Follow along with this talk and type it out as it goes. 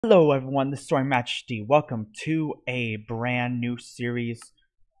Hello everyone, this is Soaring HD. Welcome to a brand new series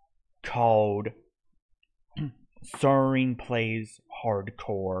called Soaring Plays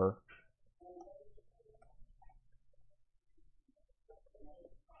Hardcore.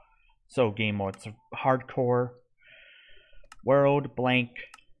 So game modes: hardcore, world, blank,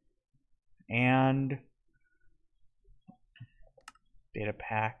 and data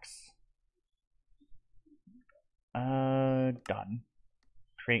packs. Done.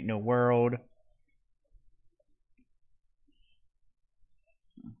 Create new world.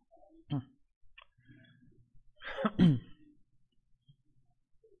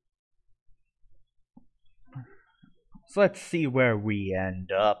 So let's see where we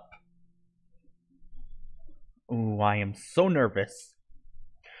end up. Ooh, I am so nervous.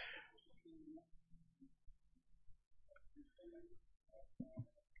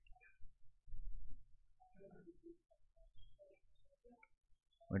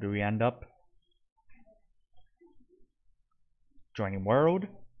 Where do we end up? Joining world,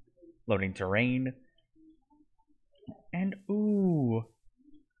 loading terrain, and ooh,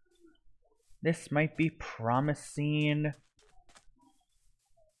 this might be promising.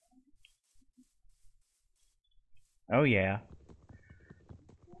 Oh yeah.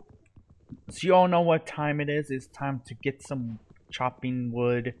 So you all know what time it is. It's time to get some chopping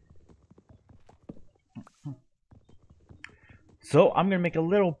wood. So I'm gonna make a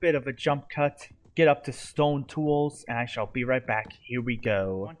little bit of a jump cut, get up to stone tools, and I shall be right back. Here we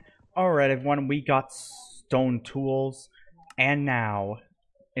go. Alright everyone, we got stone tools, and now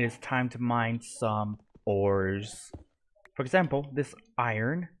it is time to mine some ores. For example, this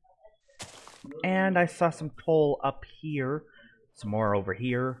iron. And I saw some coal up here, some more over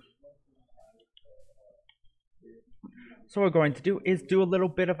here. So what we're going to do is do a little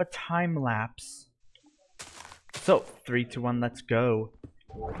bit of a time lapse. So, 3, 2, 1, let's go.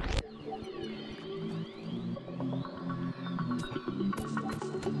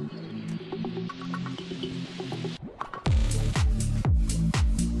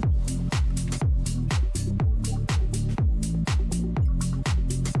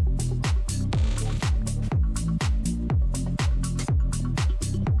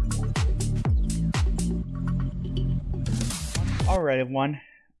 Alright everyone,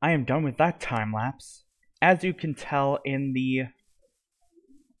 I am done with that time lapse. As you can tell in the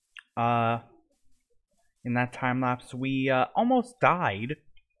in that time lapse, we almost died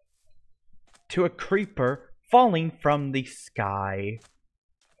to a creeper falling from the sky.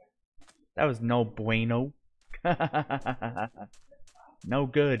 That was no bueno. No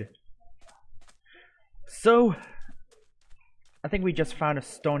good. So I think we just found a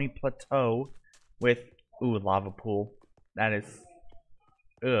stony plateau with lava pool. That is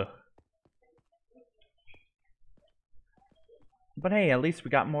ugh. But hey, at least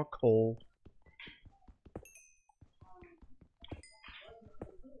we got more coal.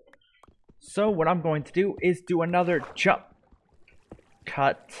 So what I'm going to do is do another jump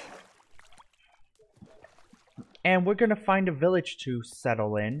cut. And we're gonna find a village to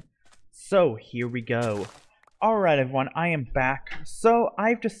settle in. So here we go. Alright everyone, I am back. So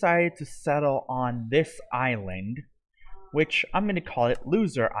I've decided to settle on this island, which I'm gonna call it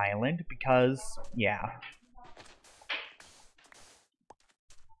Loser Island because, yeah.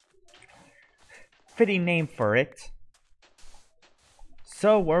 Fitting name for it.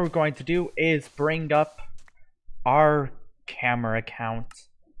 So what we're going to do is bring up our camera account,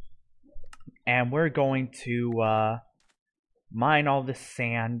 and we're going to mine all the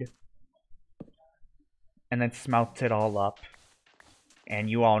sand and then smelt it all up, and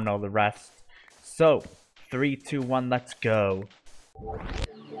you all know the rest. So 3, 2, 1, let's go.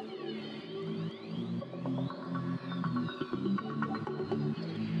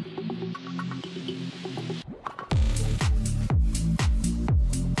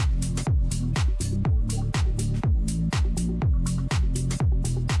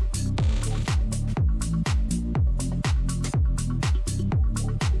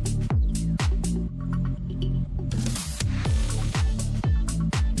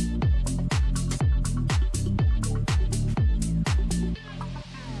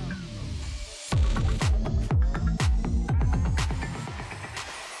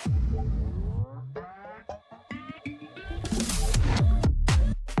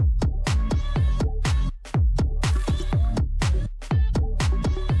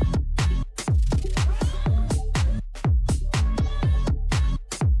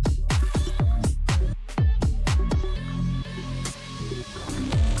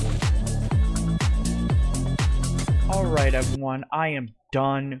 Alright everyone, I am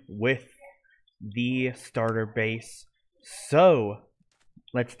done with the starter base. So,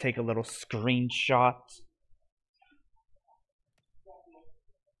 Let's take a little screenshot.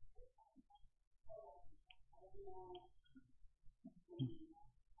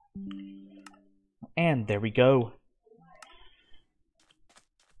 And there we go.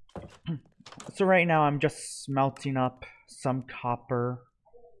 So right now I'm just smelting up some copper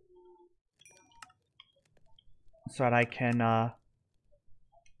so that I can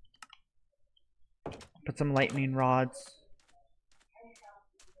put some lightning rods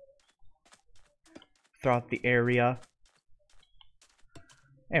throughout the area.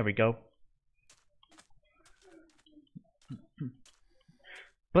 There we go.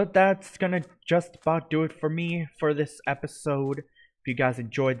 But that's gonna just about do it for me for this episode. If you guys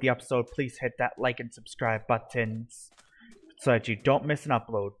enjoyed the episode, please hit that like and subscribe buttons so that you don't miss an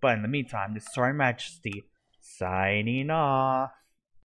upload. But in the meantime, this is Soaring Majesty signing off.